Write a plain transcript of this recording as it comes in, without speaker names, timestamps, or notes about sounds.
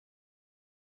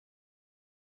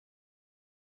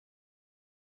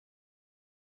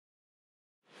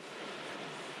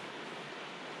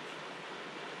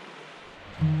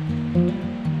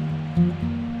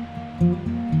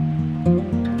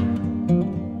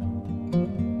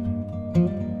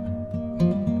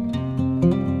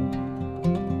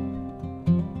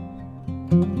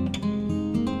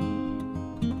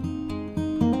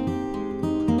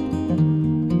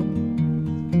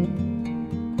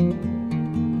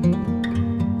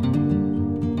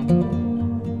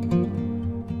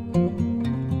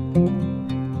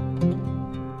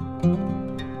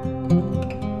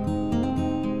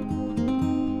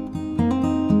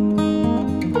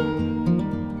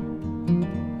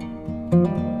Not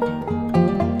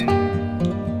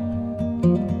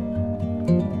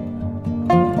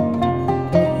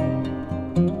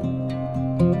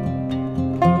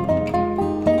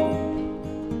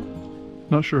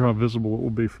sure how visible it will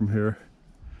be from here,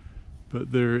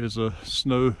 but there is a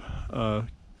snow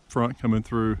front coming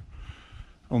through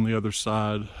on the other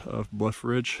side of Bluff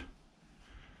Ridge.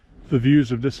 The views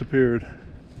have disappeared.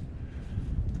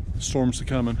 Storms are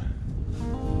coming.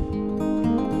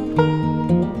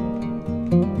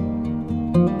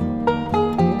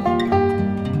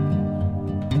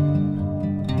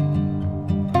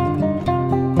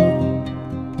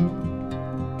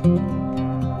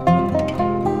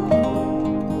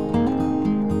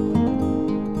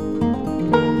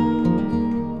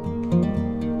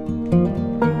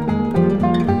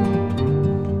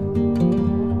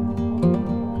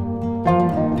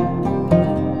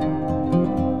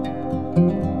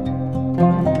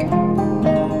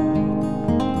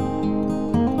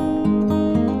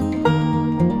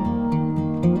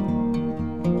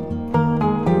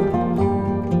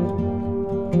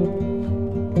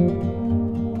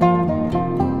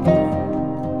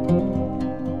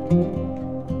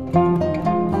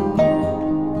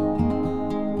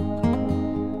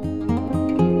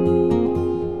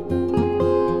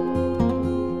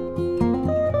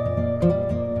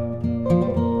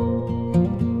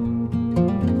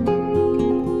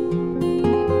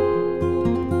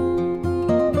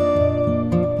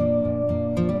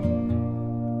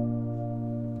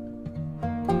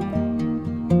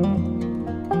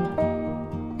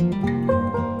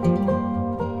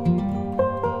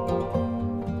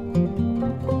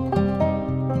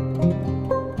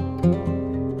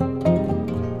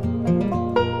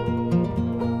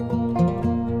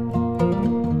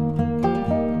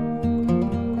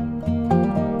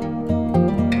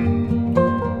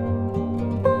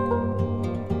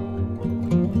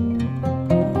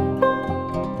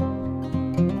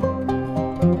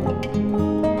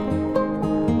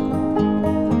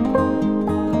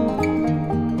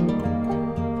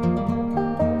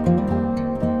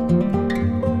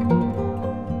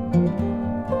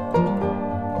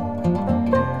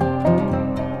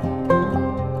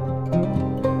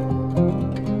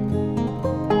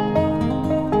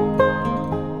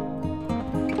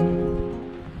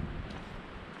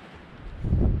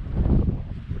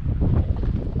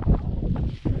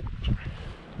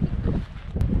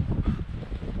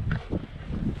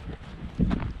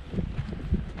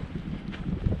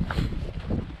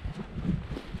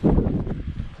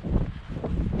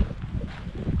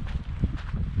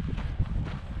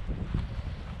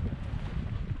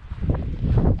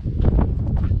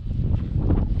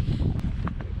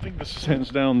 This is hands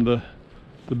down the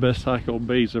best hike Old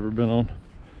Bay's ever been on.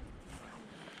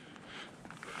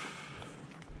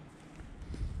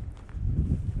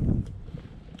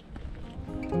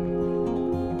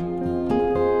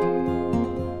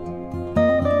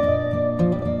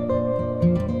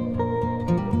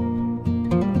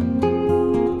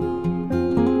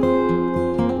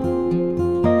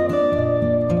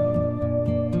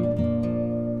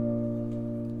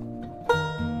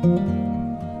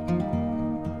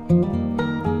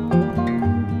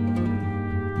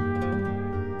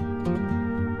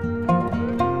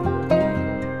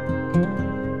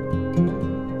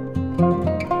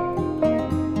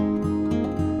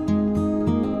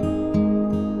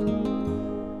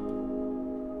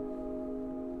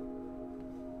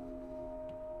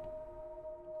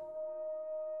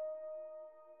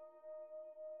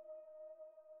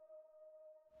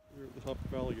 We're at the top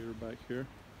of Alligator back here.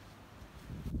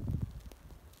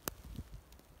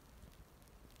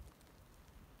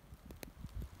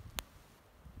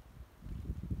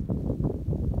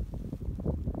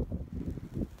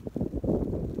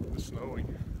 It's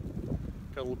snowing.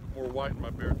 Got a little bit more white in my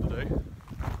beard today.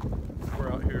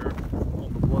 We're out here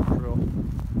on the Bluff Trail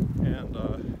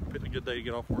and picked a good day to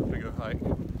get off work to go hike.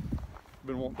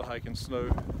 Been wanting to hike in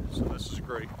snow, so this is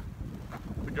great.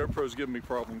 The GoPro's giving me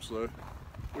problems though,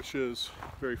 which is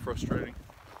very frustrating.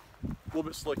 A little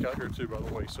bit slick out here too, by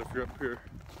the way, so if you're up here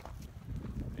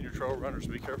and you're trail runners,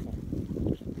 be careful.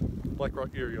 Black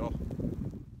rock gear, y'all.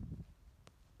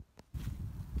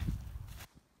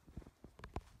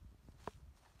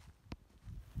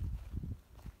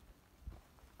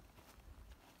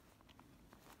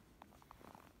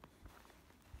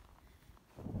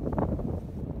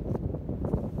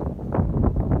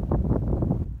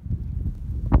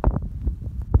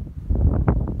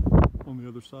 On the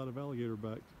other side of Alligator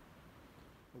back.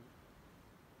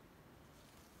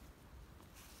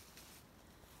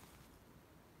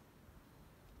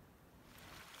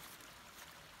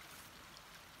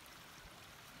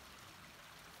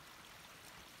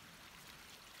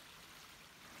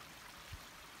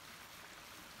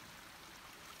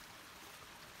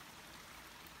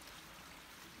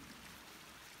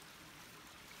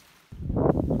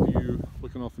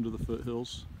 drifting off into the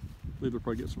foothills. I believe they'll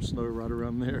probably get some snow right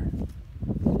around there.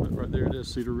 But right there it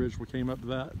is, Cedar Ridge. We came up to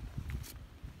that,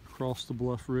 across the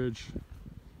Bluff Ridge,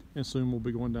 and soon we'll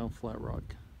be going down Flat Rock.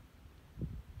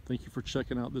 Thank you for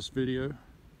checking out this video.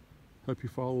 Hope you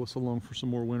follow us along for some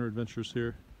more winter adventures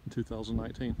here in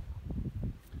 2019.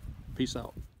 Peace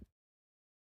out.